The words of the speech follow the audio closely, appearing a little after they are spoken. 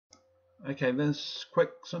Okay, this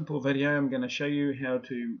quick simple video I'm going to show you how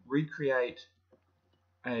to recreate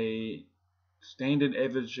a standard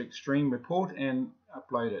average extreme report and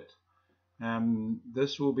upload it.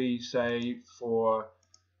 This will be, say, for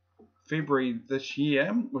February this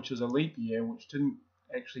year, which is a leap year, which didn't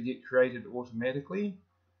actually get created automatically.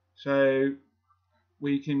 So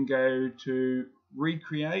we can go to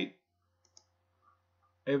recreate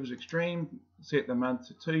average extreme, set the month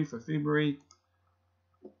to 2 for February,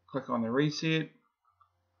 click on the reset,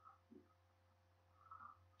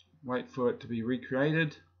 wait for it to be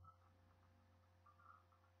recreated.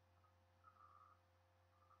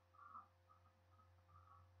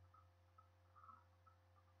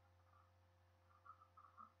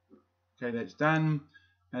 Okay, that's done.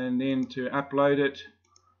 And then to upload it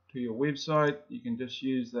to your website, you can just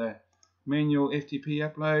use the manual FTP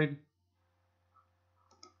upload.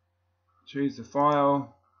 Choose the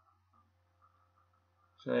file.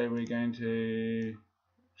 So we're going to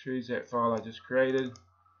choose that file I just created.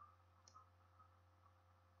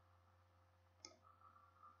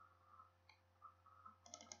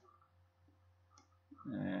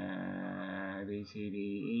 B, C, D,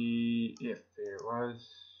 E, F, there it was.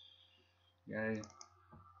 Okay.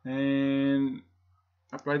 And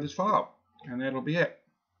upload this file. And that'll be it.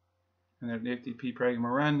 And then the FTP program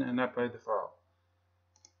will run and upload the file.